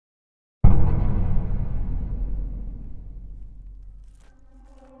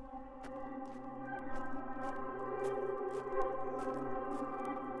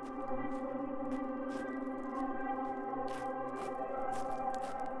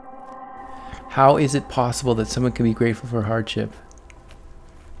How is it possible that someone can be grateful for hardship?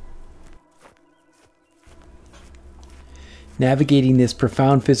 Navigating this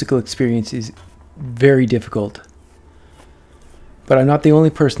profound physical experience is very difficult. But I'm not the only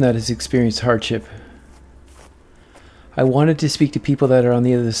person that has experienced hardship. I wanted to speak to people that are on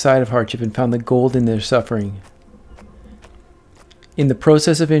the other side of hardship and found the gold in their suffering. In the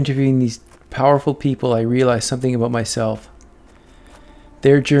process of interviewing these powerful people, I realized something about myself.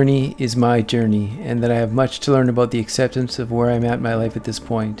 Their journey is my journey, and that I have much to learn about the acceptance of where I'm at in my life at this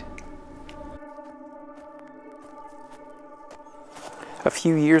point. A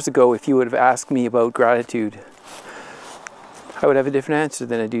few years ago, if you would have asked me about gratitude, I would have a different answer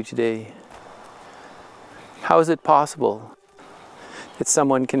than I do today. How is it possible that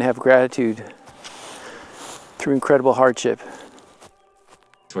someone can have gratitude through incredible hardship?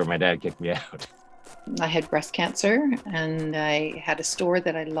 That's where my dad kicked me out. I had breast cancer and I had a store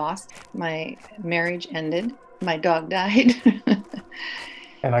that I lost. My marriage ended. My dog died.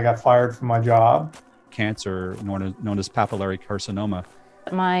 And I got fired from my job. Cancer known as papillary carcinoma.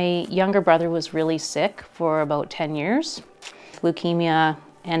 My younger brother was really sick for about 10 years. Leukemia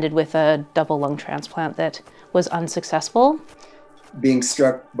ended with a double lung transplant that was unsuccessful. Being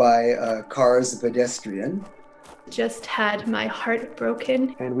struck by a car as a pedestrian. Just had my heart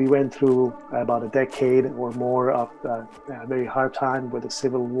broken. And we went through about a decade or more of a very hard time with the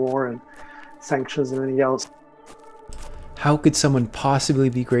civil war and sanctions and everything else. How could someone possibly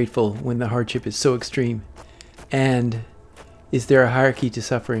be grateful when the hardship is so extreme? And is there a hierarchy to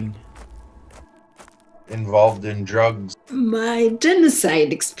suffering? Involved in drugs. My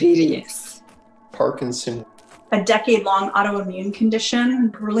genocide experience. Parkinson. A decade-long autoimmune condition,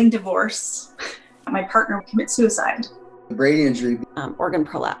 grueling divorce. My partner commit suicide. Brain injury. Organ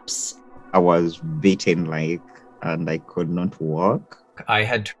prolapse. I was beaten and I could not walk. I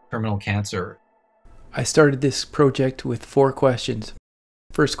had terminal cancer. I started this project with 4 questions.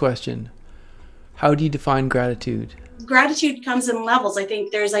 First question, how do you define gratitude? Gratitude comes in levels. I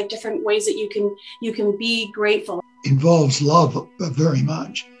think there's like different ways that you can be grateful. Involves love very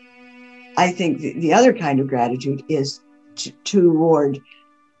much. I think the other kind of gratitude is toward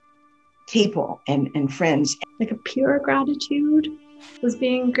people and friends. Like a pure gratitude was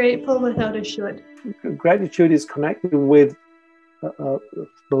being grateful without a should. Gratitude is connected with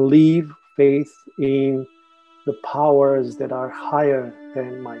belief, faith in the powers that are higher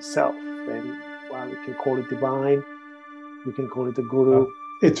than myself. And we can call it divine, we can call it the guru.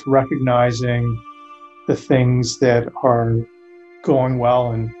 It's recognizing the things that are going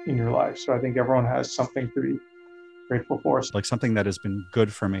well in your life. So I think everyone has something to be grateful for. Like something that has been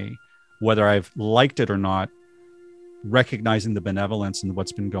good for me, whether I've liked it or not, recognizing the benevolence and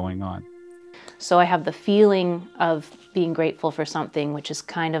what's been going on. So I have the feeling of being grateful for something, which is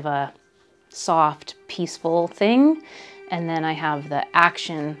kind of a soft, peaceful thing. And then I have the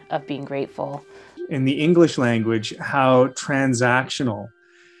action of being grateful. In the English language, how transactional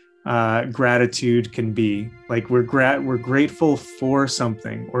gratitude can be. Like we're grateful for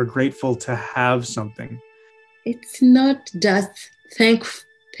something or grateful to have something. It's not just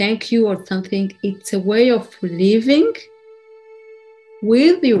thank you or something. It's a way of living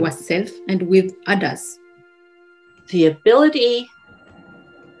with yourself and with others. The ability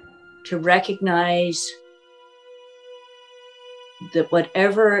to recognize that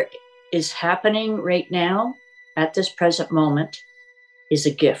whatever is happening right now at this present moment is a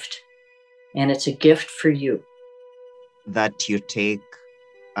gift, and it's a gift for you. That you take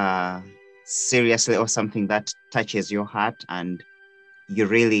seriously, or something that touches your heart, and you're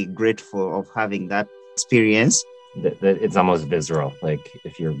really grateful of having that experience. It's almost visceral. Like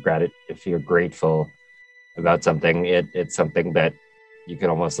if you're grateful about something, it's something that you can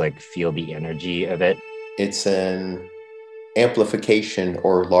almost like feel the energy of it. It's an amplification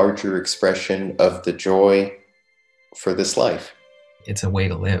or larger expression of the joy for this life. It's a way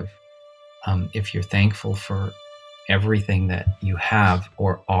to live. If you're thankful for everything that you have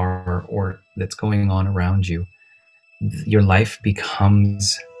or are or that's going on around you, your life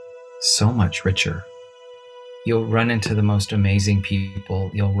becomes so much richer. You'll run into the most amazing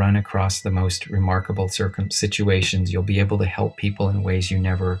people. You'll run across the most remarkable situations. You'll be able to help people in ways you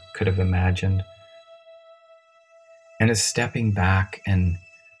never could have imagined. And it's stepping back and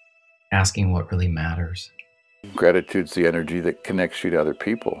asking what really matters. Gratitude's the energy that connects you to other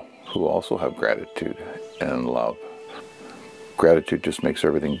people who also have gratitude and love. Gratitude just makes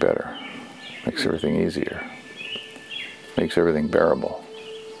everything better, makes everything easier, makes everything bearable.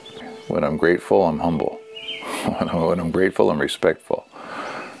 When I'm grateful, I'm humble. When I'm grateful, I'm respectful.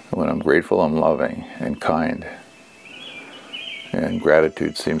 When I'm grateful, I'm loving and kind. And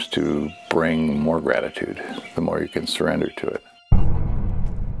gratitude seems to bring more gratitude the more you can surrender to it.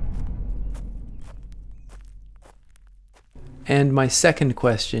 And my second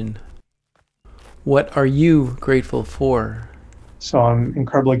question, what are you grateful for? So I'm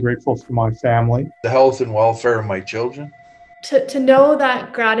incredibly grateful for my family. The health and welfare of my children. To know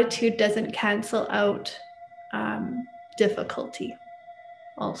that gratitude doesn't cancel out difficulty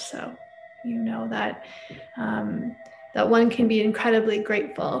also. You know that that one can be incredibly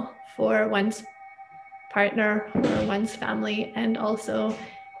grateful for one's partner or one's family, and also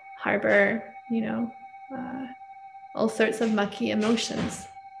harbor, all sorts of mucky emotions.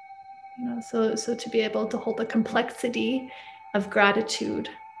 So to be able to hold the complexity of gratitude,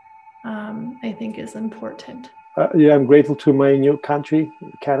 I think is important. Yeah, I'm grateful to my new country,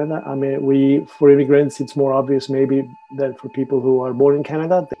 Canada. I mean, for immigrants, it's more obvious maybe than for people who are born in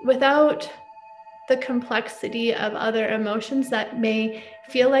Canada. Without the complexity of other emotions that may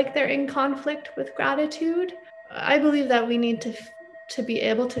feel like they're in conflict with gratitude, I believe that we need to be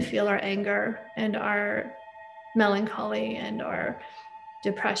able to feel our anger and our melancholy and our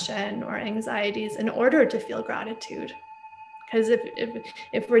depression or anxieties in order to feel gratitude. Because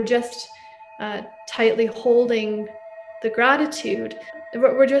if we're just tightly holding the gratitude,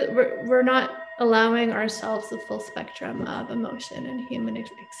 we're not allowing ourselves the full spectrum of emotion and human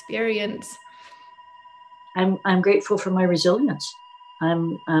experience. I'm grateful for my resilience.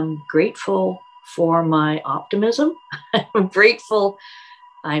 I'm grateful for my optimism. I'm grateful.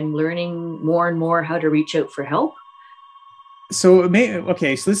 I'm learning more and more how to reach out for help. So so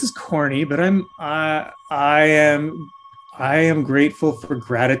this is corny, but I am grateful for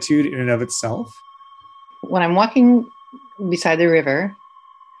gratitude in and of itself. When I'm walking beside the river,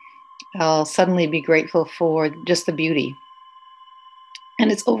 I'll suddenly be grateful for just the beauty.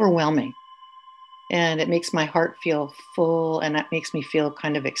 And it's overwhelming. And it makes my heart feel full, and that makes me feel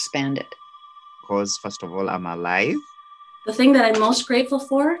kind of expanded. Because first of all, I'm alive. The thing that I'm most grateful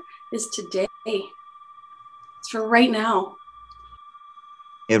for is today. It's for right now.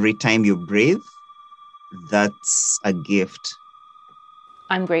 Every time you breathe, that's a gift.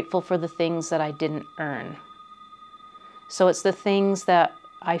 I'm grateful for the things that I didn't earn. So it's the things that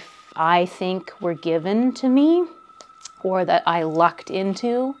I think were given to me or that I lucked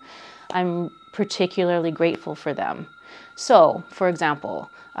into. I'm particularly grateful for them. So, for example,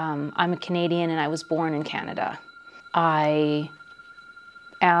 I'm a Canadian and I was born in Canada. I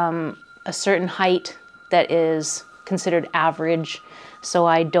am a certain height that is considered average, so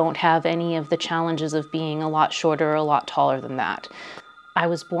I don't have any of the challenges of being a lot shorter or a lot taller than that. I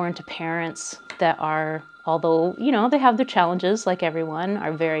was born to parents that are, although, they have their challenges like everyone,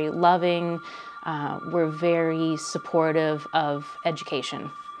 are very loving, were very supportive of education.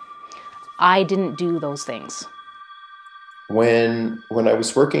 I didn't do those things. When I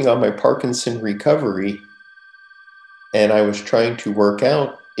was working on my Parkinson recovery and I was trying to work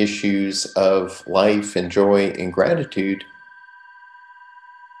out issues of life and joy and gratitude,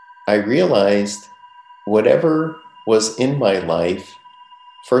 I realized whatever was in my life,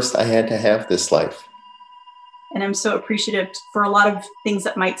 first I had to have this life. And I'm so appreciative for a lot of things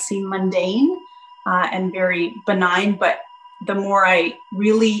that might seem mundane and very benign, but the more I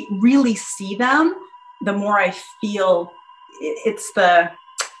really, really see them, the more I feel it's the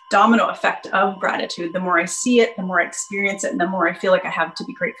domino effect of gratitude. The more I see it, the more I experience it, and the more I feel like I have to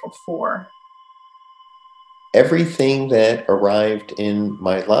be grateful for. Everything that arrived in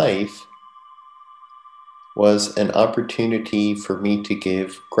my life was an opportunity for me to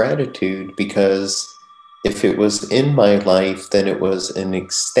give gratitude, because if it was in my life, then it was an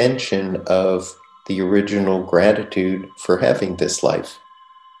extension of the original gratitude for having this life.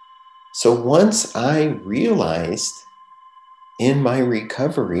 So once I realized in my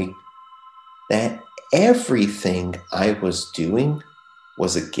recovery that everything I was doing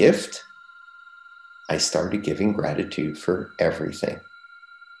was a gift, I started giving gratitude for everything.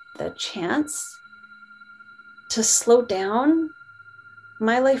 The chance to slow down.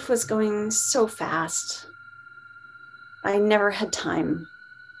 My life was going so fast. I never had time.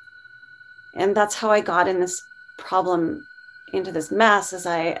 And that's how I got in this problem, into this mess, is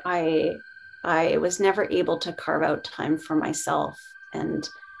I was never able to carve out time for myself. And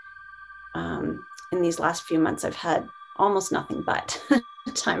in these last few months, I've had almost nothing but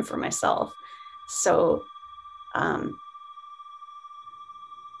time for myself. So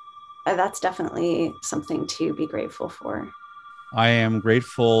that's definitely something to be grateful for. I am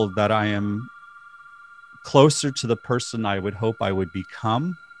grateful that I am closer to the person I would hope I would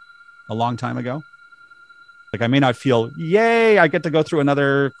become a long time ago. Like, I may not feel, yay, I get to go through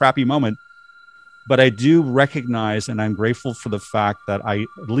another crappy moment, But I do recognize, and I'm grateful for the fact that I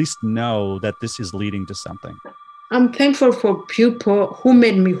at least know that this is leading to something. I'm thankful for people who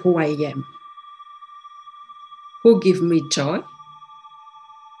made me who I am, who give me joy,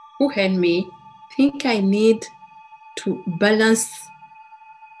 who help me think I need to balance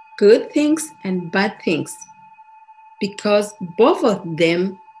good things and bad things, because both of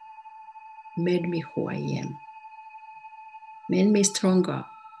them made me who I am, made me stronger,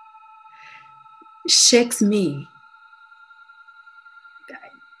 shakes me,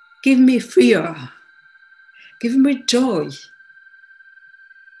 give me fear, give me joy.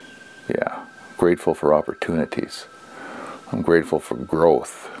 Yeah, grateful for opportunities. I'm grateful for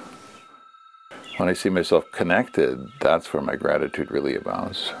growth. When I see myself connected, that's where my gratitude really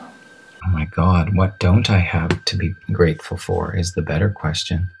abounds. Oh my God, what don't I have to be grateful for is the better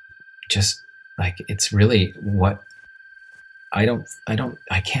question. Just like, it's really what I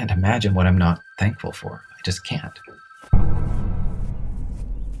can't imagine what I'm not thankful for. I just can't.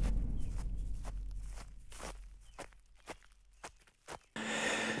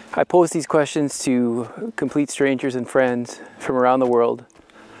 I pose these questions to complete strangers and friends from around the world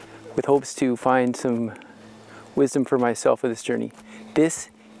with hopes to find some wisdom for myself in this journey. This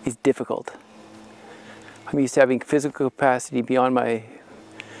is difficult. I'm used to having physical capacity beyond my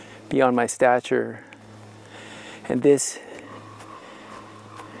stature, and this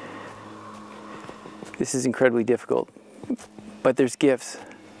is incredibly difficult. But there's gifts.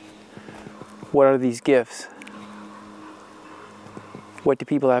 What are these gifts? What do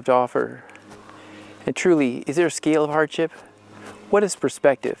people have to offer? And truly, is there a scale of hardship? What is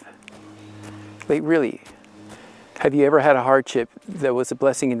perspective? Like, really, have you ever had a hardship that was a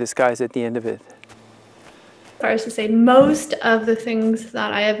blessing in disguise at the end of it? As far as to say, most of the things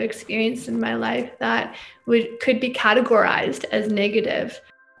that I have experienced in my life that could be categorized as negative,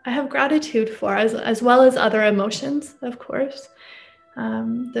 I have gratitude for, as well as other emotions, of course.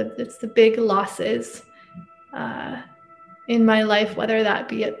 It's the big losses in my life, whether that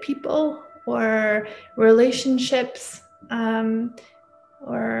be at people or relationships,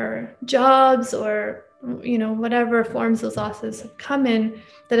 or jobs, or whatever forms those losses have come in,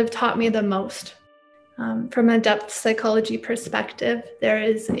 that have taught me the most. From a depth psychology perspective, there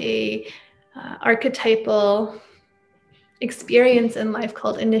is a archetypal experience in life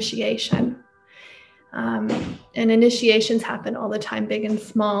called initiation. And initiations happen all the time, big and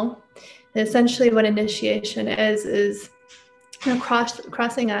small. And essentially what initiation is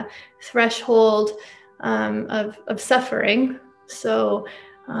crossing a threshold of suffering. So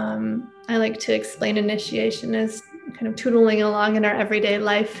I like to explain initiation as kind of tootling along in our everyday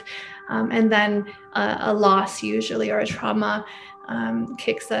life. And then a loss usually, or a trauma,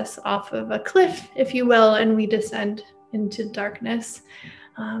 kicks us off of a cliff, if you will, and we descend into darkness.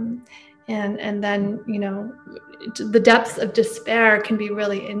 And then, the depths of despair can be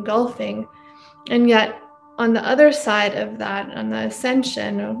really engulfing. And yet on the other side of that, on the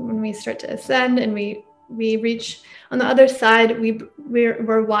ascension, when we start to ascend and we reach on the other side,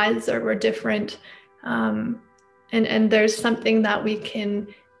 we're wiser, we're different. And there's something that we can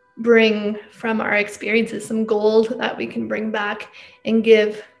bring from our experiences, some gold that we can bring back and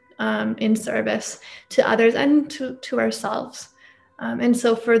give in service to others and to ourselves. And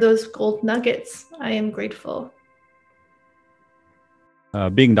so for those gold nuggets, I am grateful.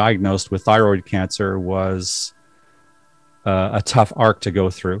 Being diagnosed with thyroid cancer was a tough arc to go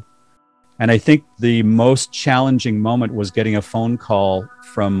through. And I think the most challenging moment was getting a phone call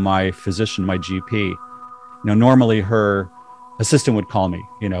from my physician, my GP. Normally her assistant would call me,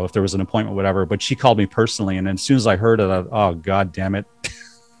 if there was an appointment, whatever, but she called me personally. And as soon as I heard it, oh, God damn it.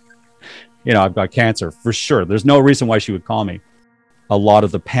 I've got cancer for sure. There's no reason why she would call me. A lot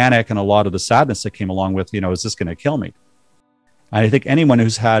of the panic and a lot of the sadness that came along with, is this going to kill me? And I think anyone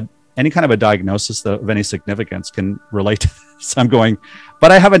who's had any kind of a diagnosis of any significance can relate to this. I'm going,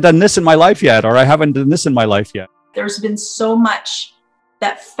 but I haven't done this in my life yet, or I haven't done this in my life yet. There's been so much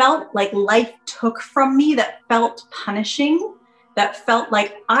that felt like life took from me, that felt punishing, that felt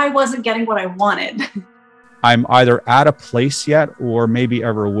like I wasn't getting what I wanted. I'm either at a place yet, or maybe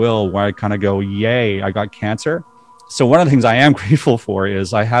ever will, where I kind of go, yay, I got cancer. So one of the things I am grateful for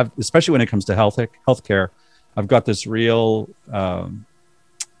is I have, especially when it comes to healthcare, I've got this real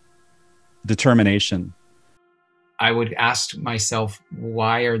determination. I would ask myself,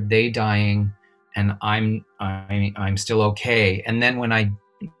 why are they dying and I'm still okay? And then when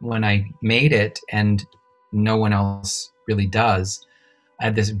I made it and no one else really does, I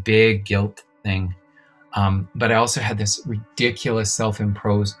had this big guilt thing. But I also had this ridiculous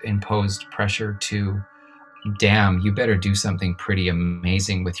self-imposed pressure to, damn, you better do something pretty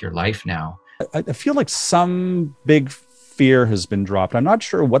amazing with your life now. I feel like some big fear has been dropped. I'm not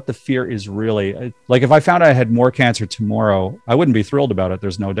sure what the fear is really. Like if I found I had more cancer tomorrow, I wouldn't be thrilled about it.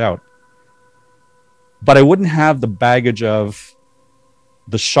 There's no doubt. But I wouldn't have the baggage of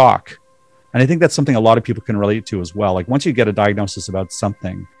the shock. And I think that's something a lot of people can relate to as well. Like once you get a diagnosis about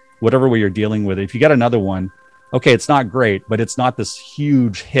something, whatever way you're dealing with it, if you get another one, okay, it's not great, but it's not this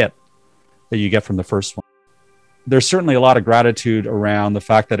huge hit that you get from the first one. There's certainly a lot of gratitude around the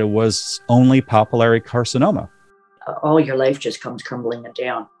fact that it was only papillary carcinoma. All your life just comes crumbling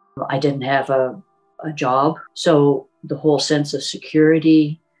down. I didn't have a job, so the whole sense of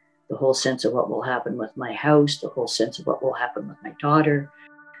security, the whole sense of what will happen with my house, the whole sense of what will happen with my daughter,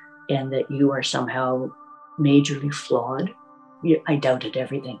 and that you are somehow majorly flawed. I doubted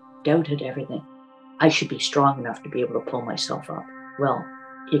everything. I should be strong enough to be able to pull myself up. Well,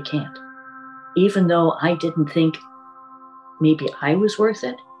 you can't. Even though I didn't think maybe I was worth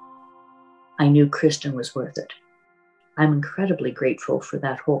it, I knew Kristen was worth it. I'm incredibly grateful for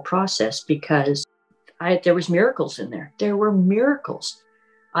that whole process because there was miracles in there. There were miracles.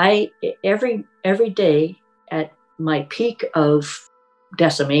 Every day at my peak of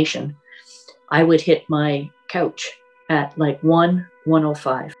decimation, I would hit my couch at like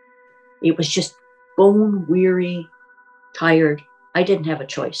 1:05. It was just bone weary, tired. I didn't have a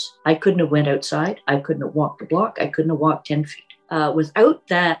choice. I couldn't have went outside. I couldn't have walked the block. I couldn't have walked 10 feet. Without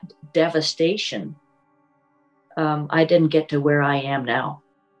that devastation, I didn't get to where I am now.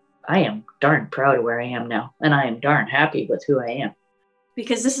 I am darn proud of where I am now, and I am darn happy with who I am.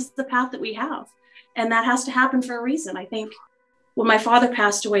 Because this is the path that we have, and that has to happen for a reason. I think when my father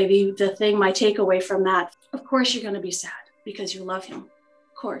passed away, my takeaway from that, of course you're going to be sad because you love him,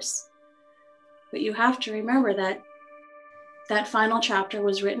 of course. But you have to remember that that final chapter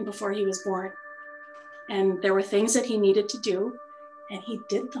was written before he was born. And there were things that he needed to do, and he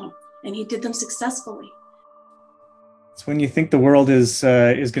did them, and he did them successfully. It's when you think the world is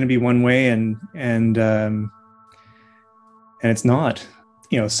going to be one way and it's not.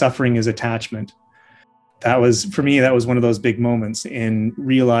 Suffering is attachment. That was, for me, that was one of those big moments in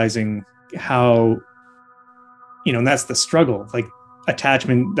realizing how, and that's the struggle. Like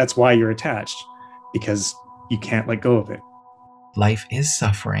attachment, that's why you're attached, because you can't let go of it. Life is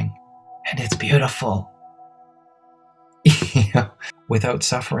suffering, and it's beautiful. Without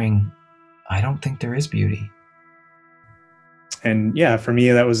suffering, I don't think there is beauty. And yeah, for me,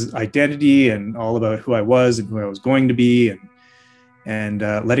 that was identity and all about who I was and who I was going to be. And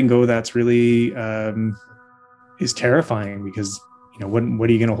letting go of that's really is terrifying because, what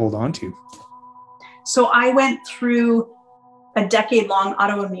are you going to hold on to? So I went through a decade-long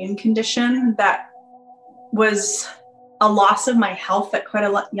autoimmune condition that was a loss of my health at quite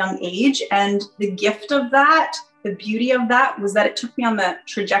a young age. And the gift of that, the beauty of that, was that it took me on the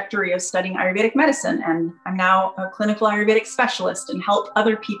trajectory of studying Ayurvedic medicine. And I'm now a clinical Ayurvedic specialist and help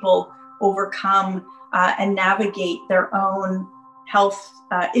other people overcome and navigate their own health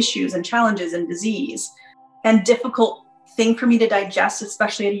issues and challenges and disease. And difficult thing for me to digest,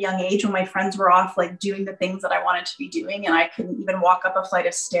 especially at a young age when my friends were off like doing the things that I wanted to be doing. And I couldn't even walk up a flight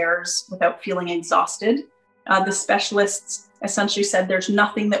of stairs without feeling exhausted. The specialists essentially said, there's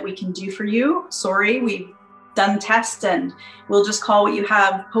nothing that we can do for you. Sorry, we've done tests and we'll just call what you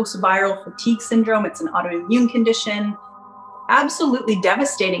have post-viral fatigue syndrome. It's an autoimmune condition. Absolutely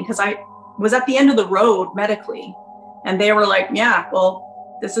devastating because I was at the end of the road medically. And they were like, yeah, well,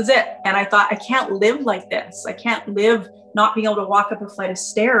 this is it. And I thought, I can't live like this. I can't live not being able to walk up a flight of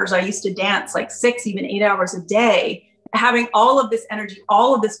stairs. I used to dance like 6, even 8 hours a day, having all of this energy,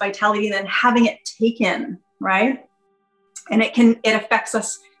 all of this vitality, and then having it taken, right? And it affects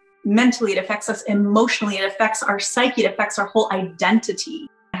us mentally, it affects us emotionally, it affects our psyche, it affects our whole identity.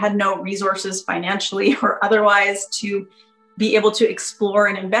 I had no resources financially or otherwise to be able to explore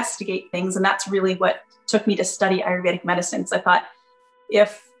and investigate things. And that's really what took me to study Ayurvedic medicine. So I thought,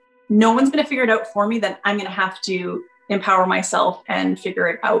 if no one's going to figure it out for me, then I'm going to have to empower myself and figure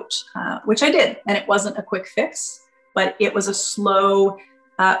it out, which I did. And it wasn't a quick fix, but it was a slow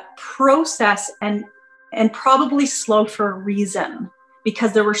process and probably slow for a reason,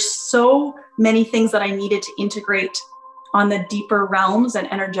 because there were so many things that I needed to integrate on the deeper realms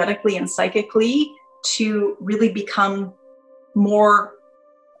and energetically and psychically to really become more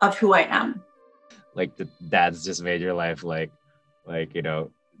of who I am. Like the dad's just made your life like,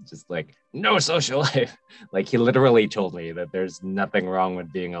 just like no social life. Like he literally told me that there's nothing wrong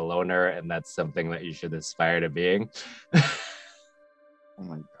with being a loner and that's something that you should aspire to being. Oh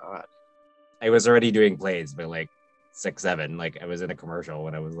my God. I was already doing plays by like 6, 7. Like I was in a commercial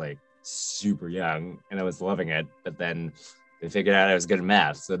when I was like super young and I was loving it. But then they figured out I was good at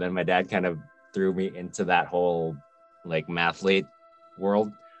math. So then my dad kind of threw me into that whole like mathlete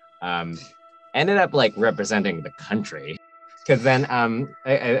world. Ended up like representing the country. Because then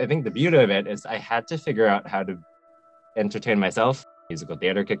I think the beauty of it is I had to figure out how to entertain myself. Musical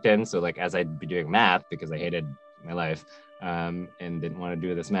theater kicked in. So like as I'd be doing math, because I hated my life and didn't want to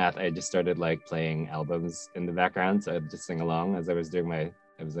do this math, I just started like playing albums in the background. So I'd just sing along as I was doing I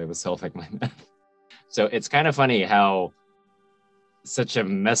was solving my math. So it's kind of funny how such a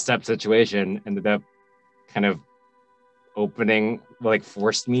messed up situation ended up kind of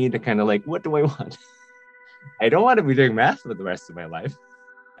forced me to kind of like, what do I want? I don't want to be doing math for the rest of my life.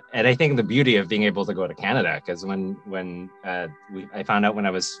 And I think the beauty of being able to go to Canada, because when I found out when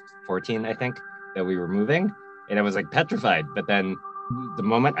I was 14, I think, that we were moving, and I was like petrified. But then the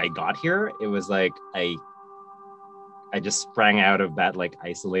moment I got here, it was like I just sprang out of that like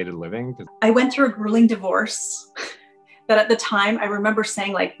isolated living. I went through a grueling divorce that at the time I remember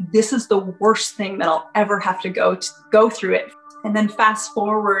saying like, this is the worst thing that I'll ever have to go through it. And then fast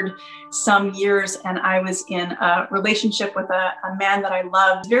forward some years and I was in a relationship with a man that I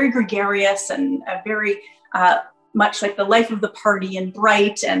loved, very gregarious and very much like the life of the party, and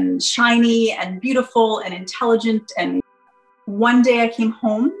bright and shiny and beautiful and intelligent. And one day I came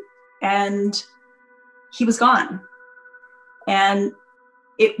home and he was gone. And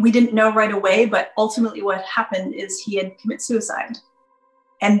we didn't know right away, but ultimately what happened is he had committed suicide.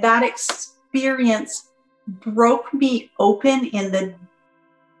 And that experience broke me open in the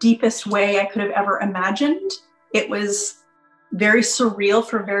deepest way I could have ever imagined. It was very surreal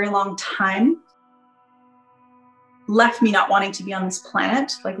for a very long time. Left me not wanting to be on this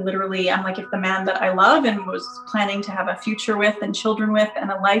planet. Like literally, I'm like, if the man that I love and was planning to have a future with and children with and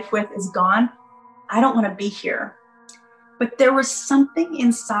a life with is gone, I don't want to be here. But there was something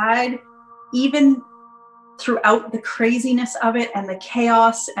inside, even throughout the craziness of it and the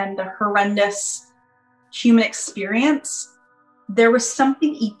chaos and the horrendous human experience, there was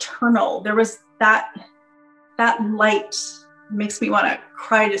something eternal. There was that light. Makes me want to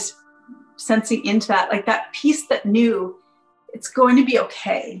cry just sensing into that, like that piece that knew it's going to be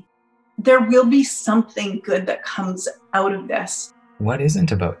okay. There will be something good that comes out of this. What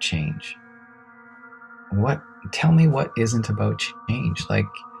isn't about change? Tell me what isn't about change. Like,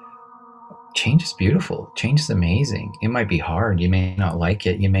 change is beautiful. Change is amazing. It might be hard. You may not like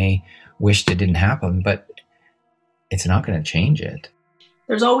it. You may wish it didn't happen, but it's not going to change it.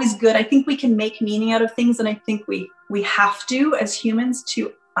 There's always good. I think we can make meaning out of things, and I think we have to, as humans,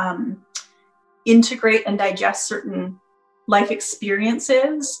 to integrate and digest certain life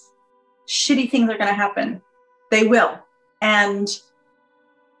experiences. Shitty things are going to happen. They will. And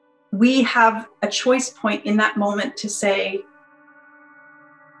we have a choice point in that moment to say,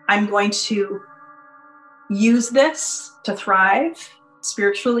 I'm going to use this to thrive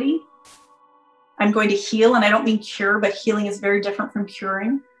spiritually. I'm going to heal, and I don't mean cure, but healing is very different from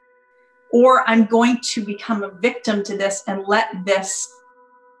curing. Or I'm going to become a victim to this and let this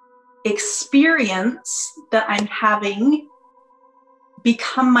experience that I'm having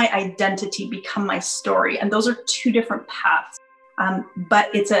become my identity, become my story. And those are two different paths. But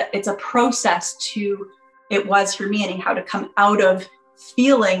it's a process it was for me, and how to come out of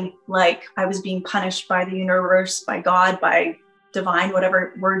feeling like I was being punished by the universe, by God, by divine,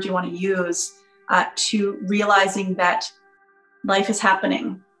 whatever word you want to use, to realizing that life is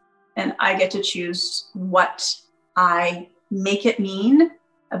happening and I get to choose what I make it mean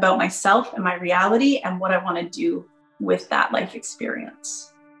about myself and my reality and what I want to do with that life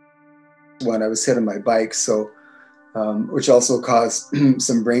experience. When I was hit on my bike, which also caused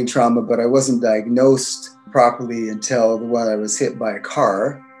some brain trauma, but I wasn't diagnosed properly until when I was hit by a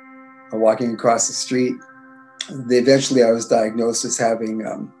car walking across the street. Eventually I was diagnosed as having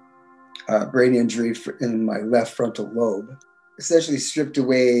a brain injury in my left frontal lobe. Essentially stripped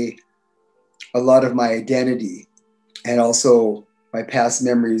away a lot of my identity, and also my past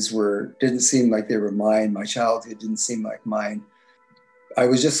memories didn't seem like they were mine. My childhood didn't seem like mine. I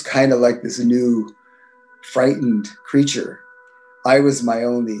was just kind of like this new frightened creature. I was my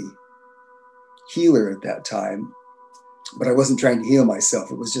only healer at that time, but I wasn't trying to heal myself.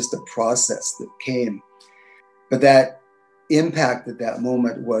 It was just a process that came. But that impact at that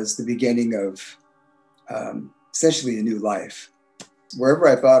moment was the beginning of essentially a new life. Wherever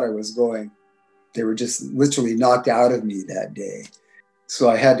I thought I was going, they were just literally knocked out of me that day. So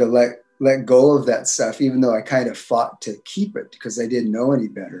I had to let go of that stuff, even though I kind of fought to keep it because I didn't know any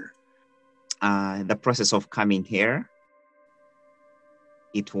better. The process of coming here,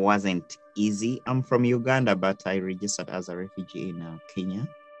 it wasn't easy. I'm from Uganda, but I registered as a refugee in Kenya.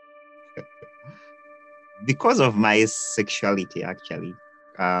 because of my sexuality, actually,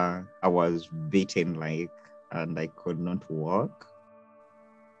 I was beaten and I could not walk.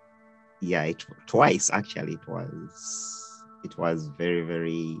 Yeah, twice actually. It was very,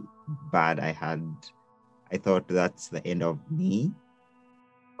 very bad. I thought that's the end of me.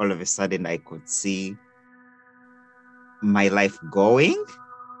 All of a sudden, I could see my life going,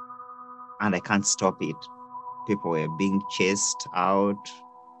 and I can't stop it. People were being chased out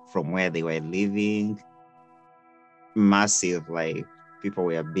from where they were living. Massive, people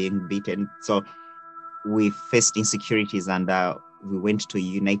were being beaten. So we faced insecurities, and we went to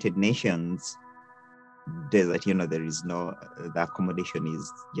United Nations. Desert, there is the accommodation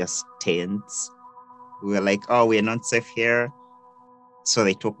is just tents. We were like, oh, we're not safe here. So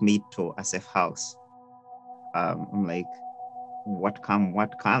they took me to a safe house. I'm like, what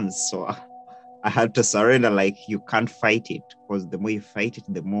comes? So I had to surrender, you can't fight it, because the more you fight it,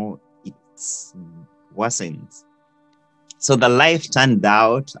 the more it worsens. So the life turned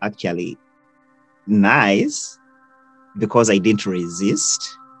out actually nice because I didn't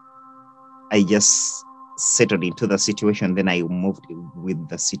resist. I just settled into the situation, then I moved with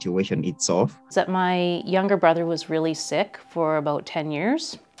the situation itself. That my younger brother was really sick for about 10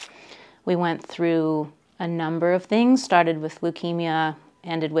 years. We went through a number of things, started with leukemia,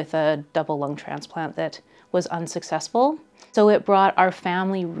 ended with a double lung transplant that was unsuccessful. So it brought our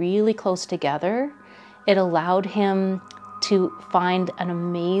family really close together. It allowed him to find an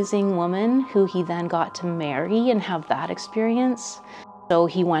amazing woman who he then got to marry and have that experience. So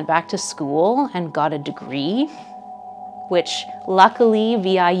he went back to school and got a degree, which luckily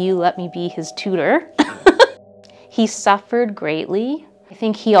VIU let me be his tutor. He suffered greatly. I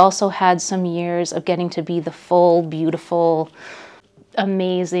think he also had some years of getting to be the full, beautiful,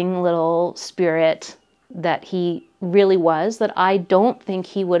 amazing little spirit that he really was, that I don't think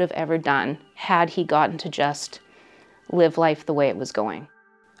he would have ever done had he gotten to just live life the way it was going.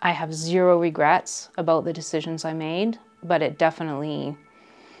 I have zero regrets about the decisions I made, but it definitely,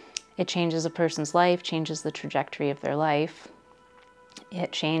 it changes a person's life, changes the trajectory of their life.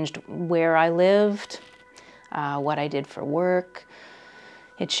 It changed where I lived, what I did for work.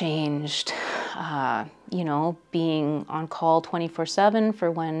 It changed, being on call 24/7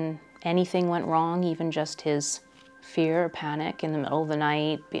 for when anything went wrong, even just his fear or panic in the middle of the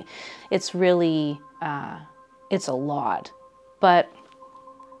night. It's really, it's a lot, but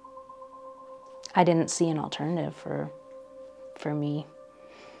I didn't see an alternative for me.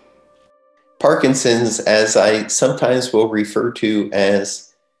 Parkinson's, as I sometimes will refer to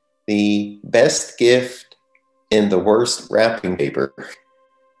as the best gift in the worst wrapping paper.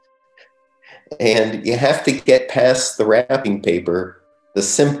 And you have to get past the wrapping paper, the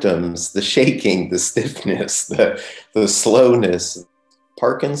symptoms, the shaking, the stiffness, the slowness.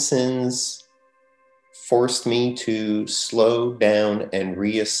 Parkinson's forced me to slow down and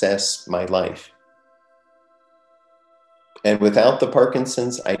reassess my life. And without the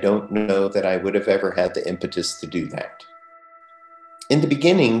Parkinson's, I don't know that I would have ever had the impetus to do that. In the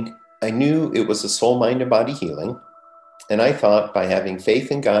beginning, I knew it was a soul, mind, and body healing. And I thought by having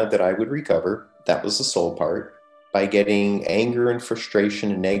faith in God that I would recover, that was the soul part. By getting anger and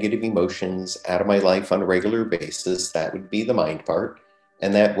frustration and negative emotions out of my life on a regular basis, that would be the mind part.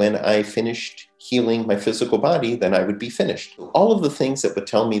 And that when I finished healing my physical body, then I would be finished. All of the things that would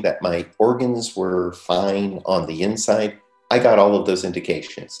tell me that my organs were fine on the inside, I got all of those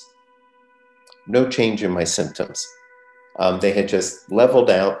indications. No change in my symptoms. They had just leveled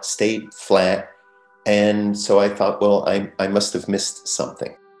out, stayed flat. And so I thought, well, I must have missed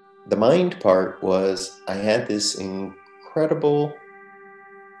something. The mind part was I had this incredible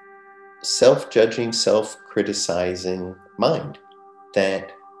self-judging, self-criticizing mind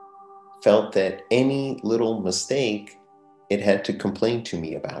that felt that any little mistake, it had to complain to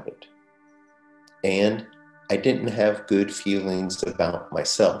me about it. And I didn't have good feelings about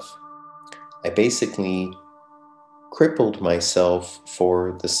myself. I basically crippled myself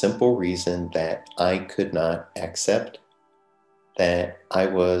for the simple reason that I could not accept that I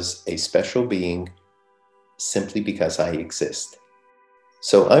was a special being simply because I exist.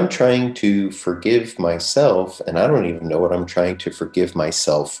 So I'm trying to forgive myself, and I don't even know what I'm trying to forgive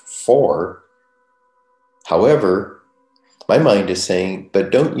myself for. However, my mind is saying, but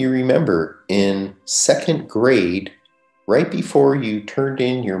don't you remember in second grade, right before you turned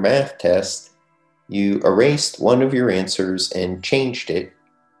in your math test, you erased one of your answers and changed it,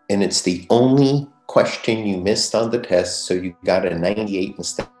 and it's the only question you missed on the test, so you got a 98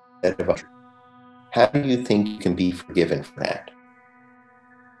 instead of 100. How do you think you can be forgiven for that?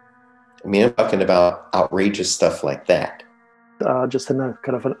 I mean, I'm talking about outrageous stuff like that. just in a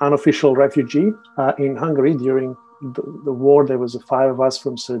kind of an unofficial refugee in Hungary during the war. There was 5 of us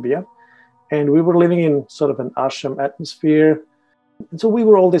from Serbia, and we were living in sort of an ashram atmosphere. And so we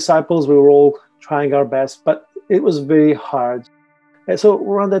were all disciples. We were all trying our best, but it was very hard. And so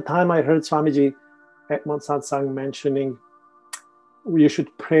around that time, I heard Swamiji at one satsang mentioning you should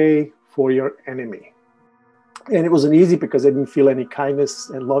pray for your enemy. And it wasn't easy because I didn't feel any kindness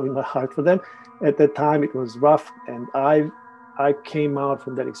and love in my heart for them. At that time, it was rough, and I came out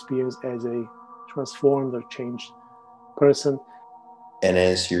from that experience as a transformed or changed person. And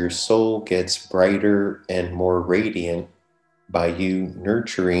as your soul gets brighter and more radiant by you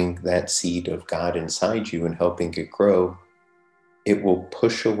nurturing that seed of God inside you and helping it grow, it will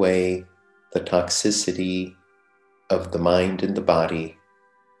push away the toxicity of the mind and the body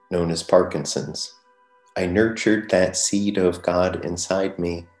known as Parkinson's. I nurtured that seed of God inside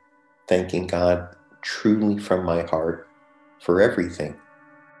me, thanking God truly from my heart for everything.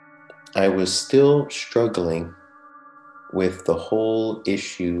 I was still struggling with the whole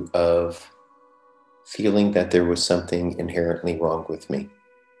issue of feeling that there was something inherently wrong with me.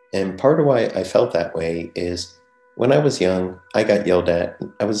 And part of why I felt that way is when I was young, I got yelled at.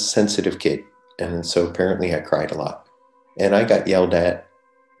 I was a sensitive kid, and so apparently I cried a lot. And I got yelled at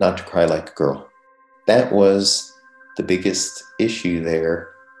not to cry like a girl. That was the biggest issue there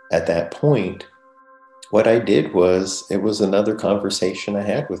at that point. What I did was, it was another conversation I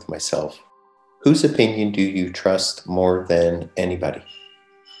had with myself. Whose opinion do you trust more than anybody?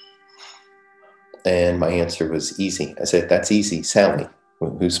 And my answer was easy. I said, that's easy, Sally,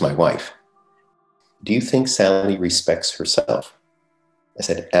 who's my wife. Do you think Sally respects herself? I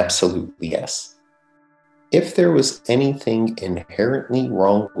said, absolutely yes. If there was anything inherently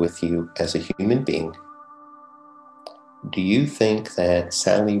wrong with you as a human being, do you think that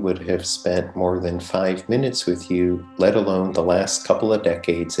Sally would have spent more than 5 minutes with you, let alone the last couple of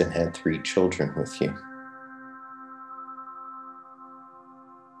decades, and had 3 children with you?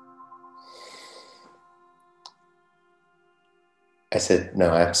 I said, no,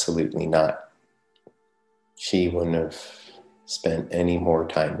 absolutely not. She wouldn't have spent any more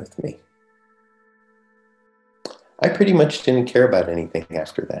time with me. I pretty much didn't care about anything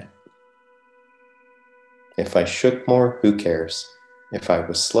after that. If I shook more, who cares? If I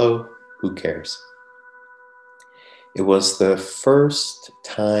was slow, who cares? It was the first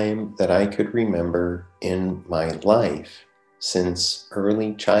time that I could remember in my life since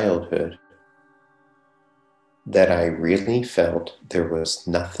early childhood that I really felt there was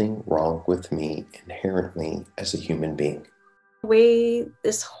nothing wrong with me inherently as a human being. The way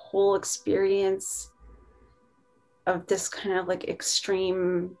this whole experience of this kind of like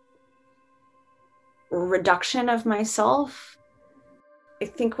extreme reduction of myself, I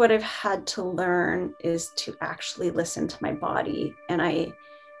think what I've had to learn is to actually listen to my body. And I,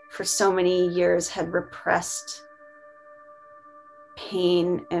 for so many years, had repressed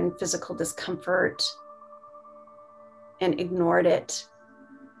pain and physical discomfort and ignored it,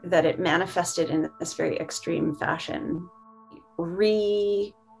 that it manifested in this very extreme fashion.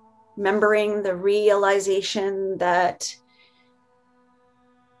 Remembering the realization that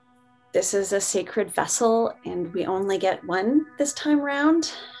this is a sacred vessel and we only get one this time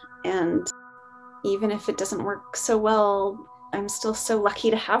around. And even if it doesn't work so well, I'm still so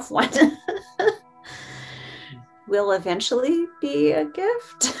lucky to have one. Will eventually be a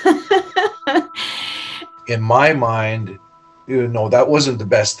gift. In my mind, that wasn't the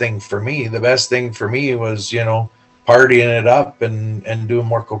best thing for me. The best thing for me was, partying it up and doing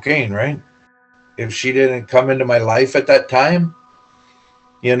more cocaine, right? If she didn't come into my life at that time,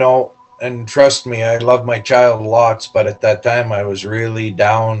 and trust me, I love my child lots, but at that time I was really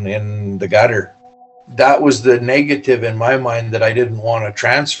down in the gutter. That was the negative in my mind that I didn't want to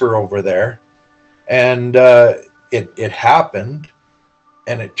transfer over there. And it happened,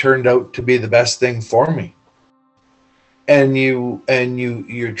 and it turned out to be the best thing for me. And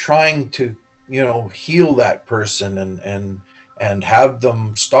you're trying to, heal that person and have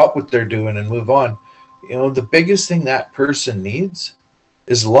them stop what they're doing and move on. The biggest thing that person needs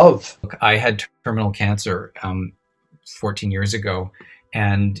is love. I had terminal cancer 14 years ago,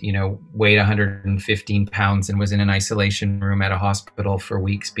 and weighed 115 pounds and was in an isolation room at a hospital for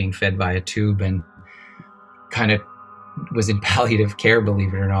weeks being fed by a tube, and kind of was in palliative care,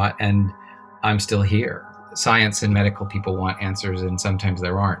 believe it or not, and I'm still here. Science and medical people want answers, and sometimes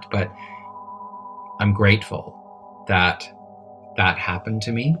there aren't, but I'm grateful that that happened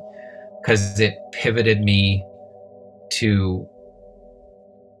to me, because it pivoted me to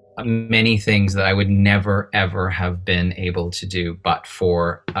many things that I would never, ever have been able to do but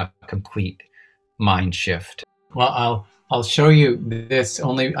for a complete mind shift. Well, I'll show you this.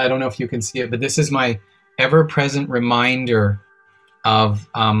 Only I don't know if you can see it, but this is my ever-present reminder of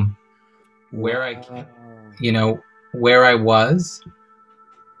where where I was,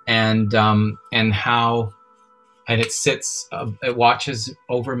 and how, and it sits, it watches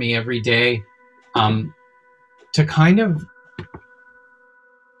over me every day, to kind of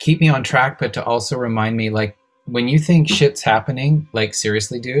keep me on track, but to also remind me, like, when you think shit's happening, like,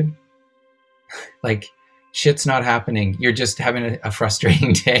 seriously, dude, like, shit's not happening. You're just having a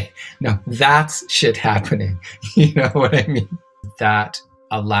frustrating day. No, that's shit happening. You know what I mean? That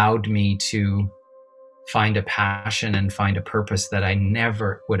allowed me to find a passion and find a purpose that I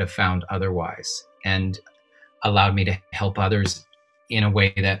never would have found otherwise, and allowed me to help others in a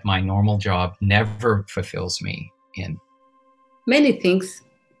way that my normal job never fulfills me in. Many things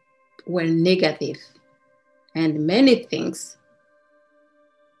were negative, and many things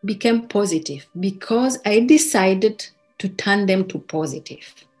became positive because I decided to turn them to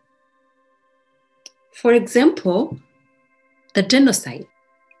positive. For example, the genocide,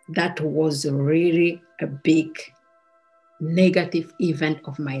 that was really a big negative event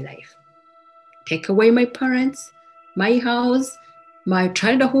of my life. Take away my parents, my house, my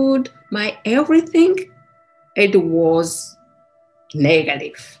childhood, my everything. It was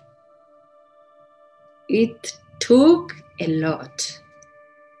negative. It took a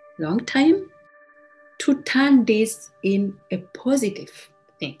long time to turn this in a positive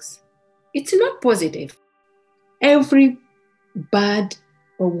things. It's not positive. Every bad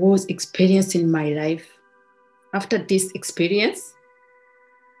or worse experience in my life, after this experience,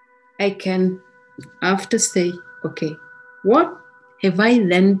 I can after say, okay, what have I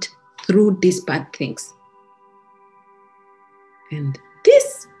learned through these bad things? And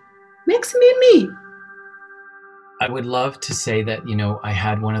this makes me me. I would love to say that, I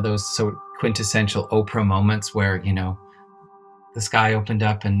had one of those so quintessential Oprah moments where, the sky opened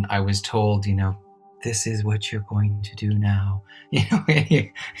up and I was told, this is what you're going to do now. No,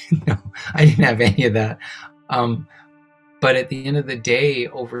 I didn't have any of that. But at the end of the day,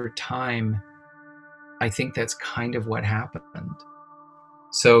 over time, I think that's kind of what happened.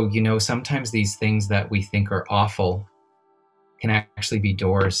 So, sometimes these things that we think are awful can actually be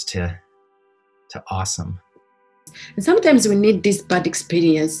doors to awesome. And sometimes we need this bad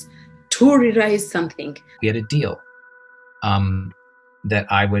experience to realize something. We had a deal that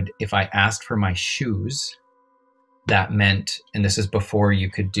I would, if I asked for my shoes, that meant, and this is before you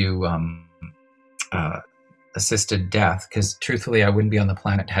could do assisted death, because truthfully, I wouldn't be on the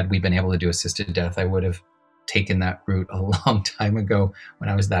planet had we been able to do assisted death. I would have taken that route a long time ago when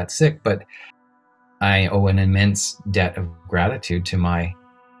I was that sick, but I owe an immense debt of gratitude to my,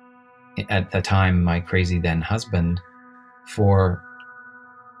 at the time, my crazy then husband, for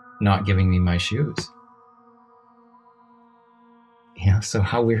not giving me my shoes. So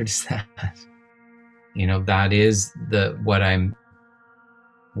how weird is that? That is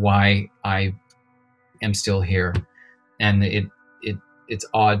why I am still here. And it's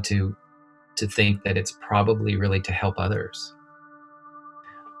odd to think that it's probably really to help others.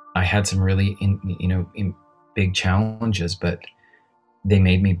 I had some really big challenges, but they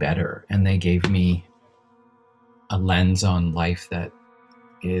made me better, and they gave me a lens on life that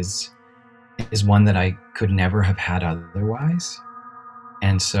is one that I could never have had otherwise.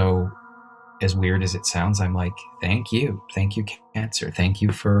 And so, as weird as it sounds, I'm like, thank you, cancer. Thank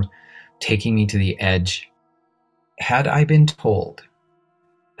you for taking me to the edge. Had I been told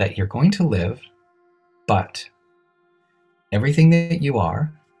that you're going to live, but everything that you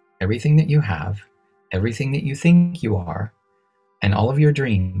are, everything that you have, everything that you think you are, and all of your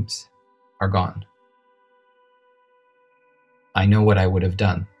dreams are gone, I know what I would have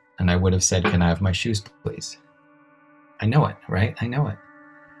done. And I would have said, can I have my shoes, please? I know it, right? I know it.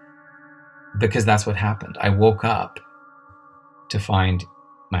 Because that's what happened. I woke up to find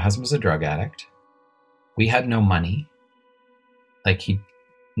my husband was a drug addict. We had no money. Like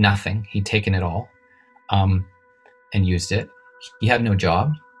nothing. He'd taken it all and used it. He had no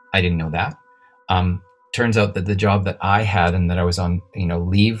job. I didn't know that. Turns out that the job that I had and that I was on,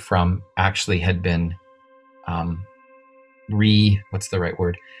 leave from actually had been what's the right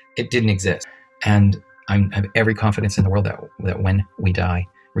word? It didn't exist. And I have every confidence in the world that when we die,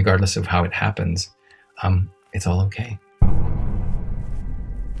 regardless of how it happens, it's all okay.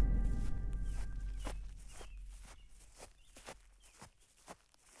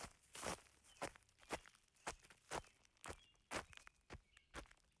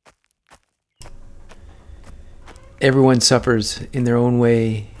 Everyone suffers in their own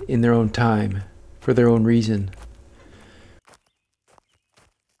way, in their own time, for their own reason.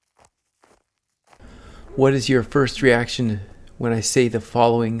 What is your first reaction when I say the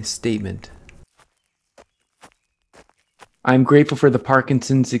following statement? I'm grateful for the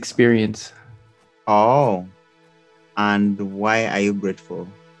Parkinson's experience. Oh, and why are you grateful?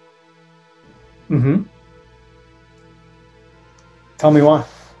 Mm-hmm. Tell me why.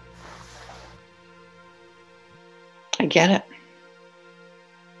 I get it.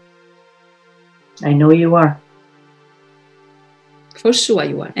 I know you are. For sure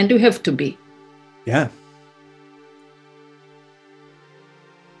you are. And you have to be. Yeah.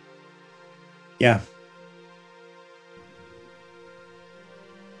 Yeah.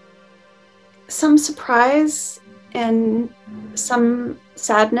 Some surprise and some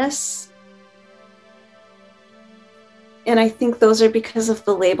sadness. And I think those are because of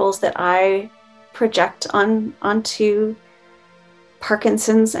the labels that I project onto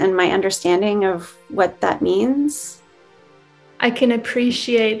Parkinson's and my understanding of what that means. I can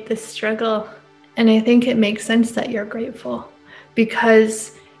appreciate the struggle, and I think it makes sense that you're grateful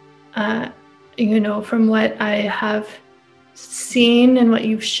because, from what I have seen and what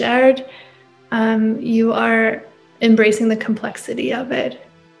you've shared, you are embracing the complexity of it.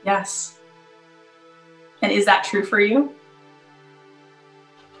 Yes. And is that true for you?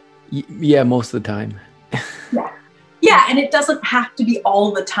 Yeah, most of the time. Yeah, and it doesn't have to be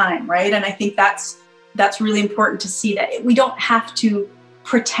all the time, right? And I think that's really important to see that we don't have to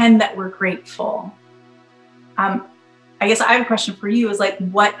pretend that we're grateful. I guess I have a question for you is like,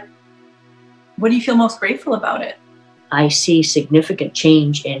 what do you feel most grateful about it? I see significant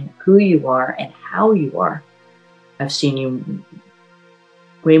change in who you are and how you are. I've seen you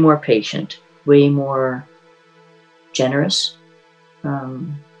way more patient, way more generous,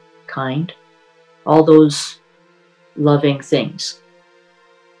 kind, all those loving things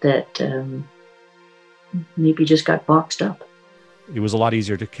that maybe just got boxed up. It was a lot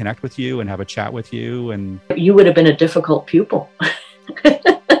easier to connect with you and have a chat with you. And you would have been a difficult pupil.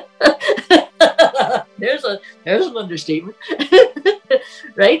 There's an understatement,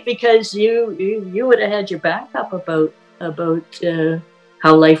 right? Because you would have had your back up about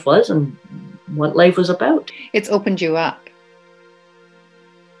how life was and what life was about. It's opened you up,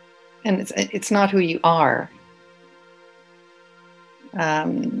 and it's not who you are.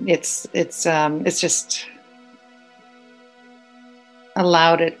 It's just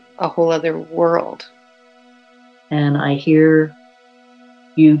allowed it a whole other world. And I hear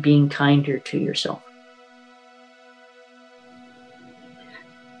you being kinder to yourself.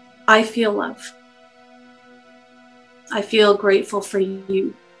 I feel love. I feel grateful for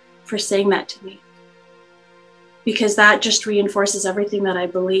you for saying that to me, because that just reinforces everything that I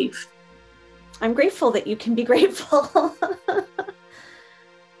believe. I'm grateful that you can be grateful.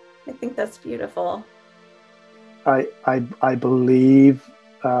 I think that's beautiful. I believe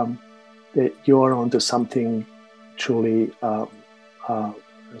that you're onto something truly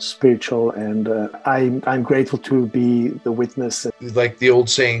spiritual, and I'm grateful to be the witness. Like the old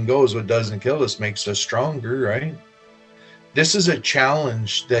saying goes, what doesn't kill us makes us stronger, right? This is a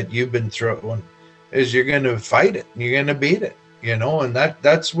challenge that you've been thrown, is you're going to fight it, you're going to beat it, and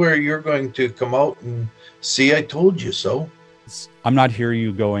that's where you're going to come out and see, I told you so. I'm not hearing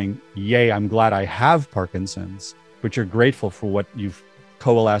you going, yay, I'm glad I have Parkinson's, but you're grateful for what you've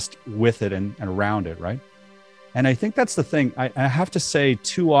coalesced with it and around it, right? And I think that's the thing. I have to say,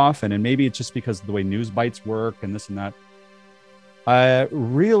 too often, and maybe it's just because of the way news bites work and this and that, I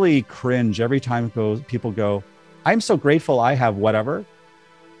really cringe every time people go, I'm so grateful I have whatever.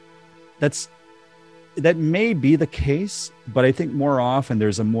 That may be the case, but I think more often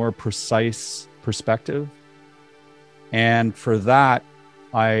there's a more precise perspective. And for that,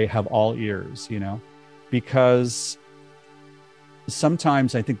 I have all ears, because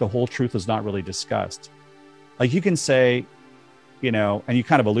sometimes I think the whole truth is not really discussed. Like you can say, and you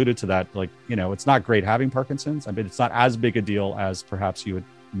kind of alluded to that, like, it's not great having Parkinson's. I mean, it's not as big a deal as perhaps you had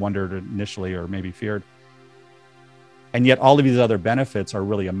wondered initially or maybe feared. And yet all of these other benefits are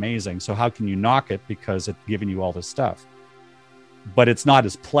really amazing. So how can you knock it because it's giving you all this stuff? But it's not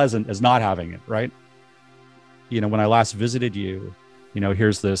as pleasant as not having it, right? When I last visited you,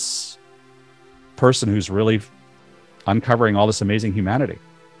 here's this person who's really uncovering all this amazing humanity.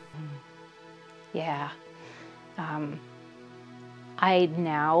 Yeah. I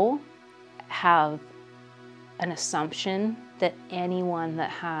now have an assumption that anyone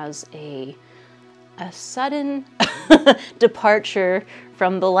that has a sudden departure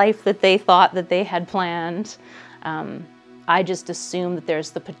from the life that they thought that they had planned, I just assume that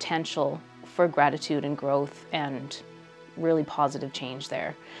there's the potential for gratitude and growth and really positive change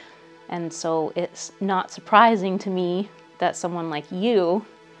there. And so it's not surprising to me that someone like you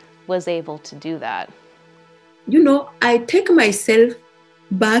was able to do that. I take myself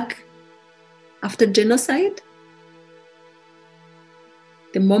back after genocide.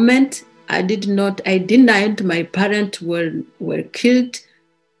 The moment I denied my parents were killed,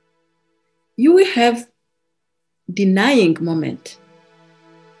 you will have denying moment.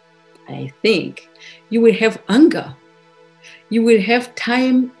 I think you will have anger. You will have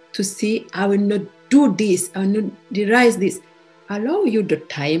time to see, I will not do this, I will not derive this. Allow you the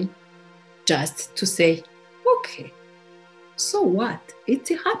time just to say, okay, so what? It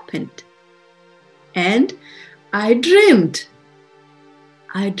happened. And I dreamed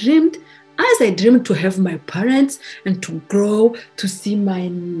as I dreamed to have my parents and to grow, to see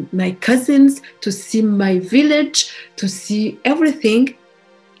my cousins, to see my village, to see everything.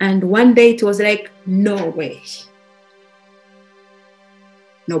 And one day it was like, no way.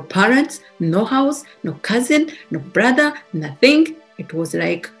 No parents, no house, no cousin, no brother, nothing. It was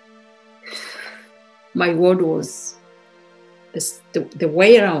like my world was the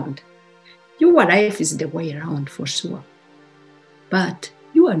way around. Your life is the way around for sure. But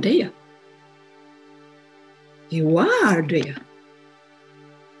you are there. You are there.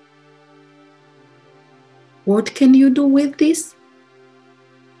 What can you do with this?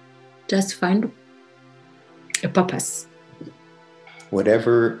 Just find a purpose.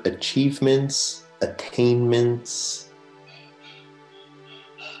 Whatever achievements, attainments,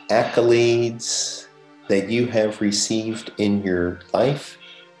 accolades that you have received in your life,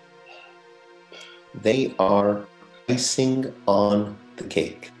 they are icing on the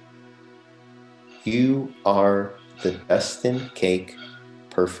cake. You are the destined cake,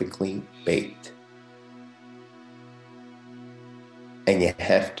 perfectly baked. And you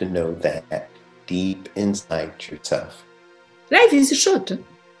have to know that deep inside yourself. Life is short.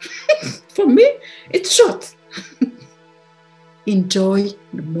 For me, it's short. Enjoy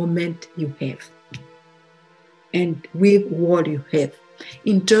the moment you have. And with what you have.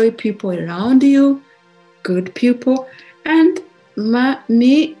 Enjoy people around you, good people. And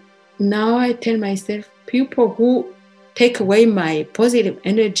me, now I tell myself, people who take away my positive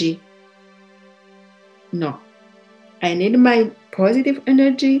energy, no. I need my positive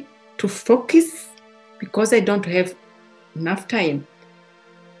energy to focus because I don't have enough time.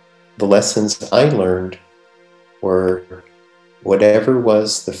 The lessons I learned were whatever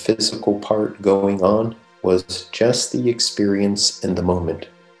was the physical part going on was just the experience in the moment.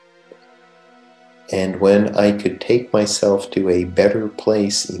 And when I could take myself to a better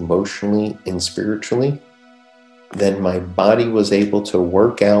place emotionally and spiritually, then my body was able to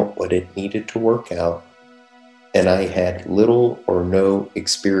work out what it needed to work out. And I had little or no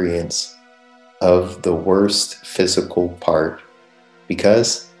experience of the worst physical part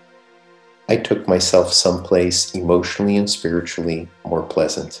because I took myself someplace emotionally and spiritually more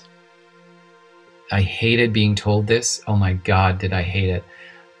pleasant. I hated being told this. Oh my God, did I hate it.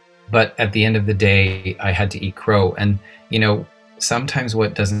 But at the end of the day, I had to eat crow. And, sometimes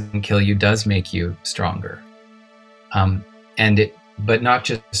what doesn't kill you does make you stronger. But not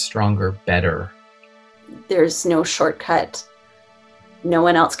just stronger, better. There's no shortcut. No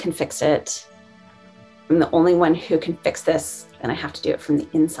one else can fix it. I'm the only one who can fix this, and I have to do it from the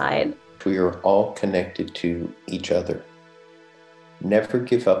inside. We are all connected to each other. Never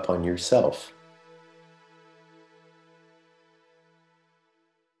give up on yourself.